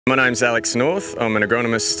My name's Alex North. I'm an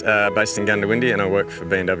agronomist based in Gundawindi and I work for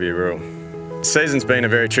B&W Rural. Season's been a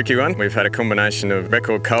very tricky one. We've had a combination of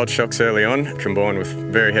record cold shocks early on, combined with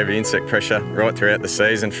very heavy insect pressure right throughout the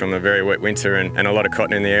season from a very wet winter and a lot of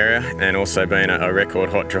cotton in the area, and also been a record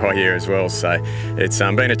hot dry year as well. So it's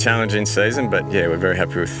been a challenging season, but yeah, we're very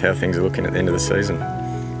happy with how things are looking at the end of the season.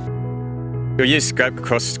 We'll use Skope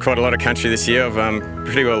across quite a lot of country this year. I've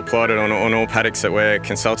pretty well applied it on all paddocks that we're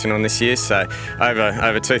consulting on this year. So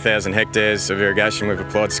over 2,000 hectares of irrigation, we've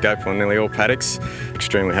applied Skope on nearly all paddocks.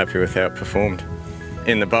 Extremely happy with how it performed.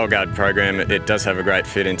 In the Bulgard program, it does have a great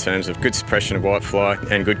fit in terms of good suppression of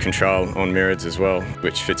whitefly and good control on mirids as well,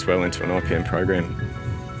 which fits well into an IPM program.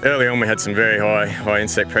 Early on we had some very high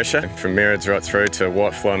insect pressure, from mirids right through to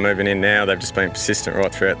whitefly moving in now. They've just been persistent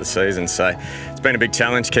right throughout the season, so it's been a big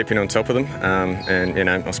challenge keeping on top of them, and you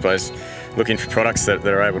know, I suppose looking for products that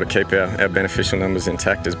are able to keep our beneficial numbers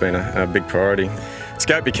intact has been a big priority.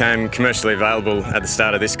 Skope became commercially available at the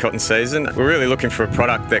start of this cotton season. We're really looking for a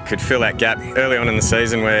product that could fill that gap early on in the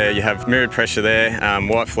season where you have mirid pressure there,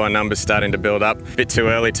 whitefly numbers starting to build up. A bit too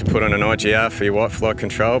early to put on an IGR for your whitefly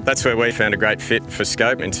control. That's where we found a great fit for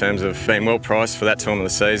Skope in terms of being well priced for that time of the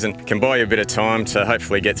season. Can buy you a bit of time to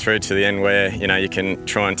hopefully get through to the end where you can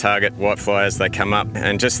try and target whitefly as they come up,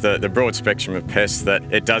 and just the broad spectrum of pests that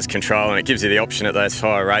it does control, and it gives you the option at those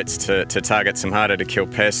higher rates to target some harder to kill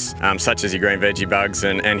pests such as your green veggie bugs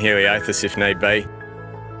and Heliothis if need be.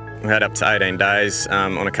 We had up to 18 days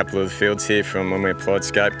on a couple of the fields here from when we applied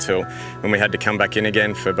Skope till when we had to come back in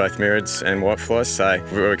again for both mirids and whiteflies, so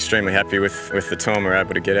we were extremely happy with the time we were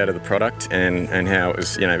able to get out of the product and how it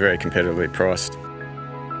was very competitively priced.